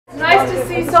nice to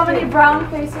see so many brown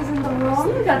faces in the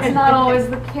room. That's not always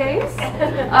the case.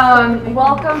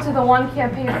 Welcome to the One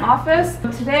Campaign office.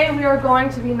 Today we are going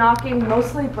to be knocking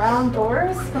mostly brown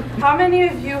doors. How many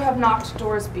of you have knocked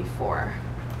doors before?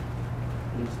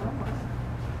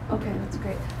 Okay, that's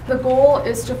great. The goal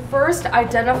is to first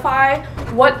identify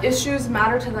what issues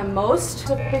matter to them most,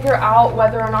 to figure out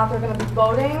whether or not they're going to be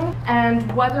voting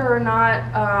and whether or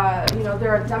not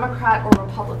they're a Democrat or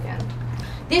Republican.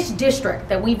 This district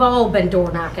that we've all been door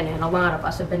knocking in, a lot of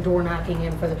us have been door knocking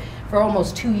in for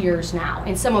almost 2 years now,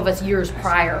 and some of us years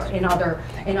prior in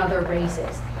other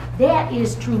races. That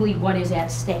is truly what is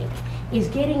at stake, is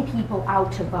getting people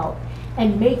out to vote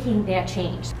and making that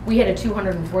change. We had a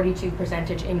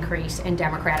 242% increase in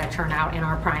Democratic turnout in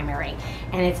our primary,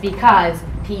 and it's because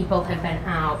people have been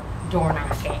out door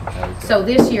knocking. So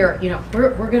this year,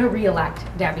 we're going to re-elect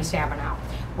Debbie Stabenow.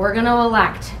 We're going to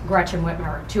elect Gretchen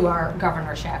Whitmer to our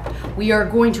governorship. We are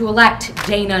going to elect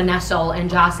Dana Nessel and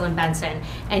Jocelyn Benson,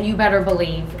 and you better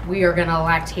believe we are going to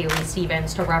elect Haley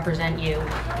Stevens to represent you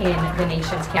in the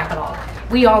nation's capital.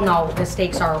 We all know the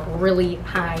stakes are really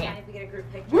high. If we get a group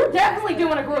picture. We're definitely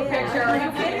doing a group picture. Are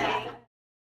you kidding me?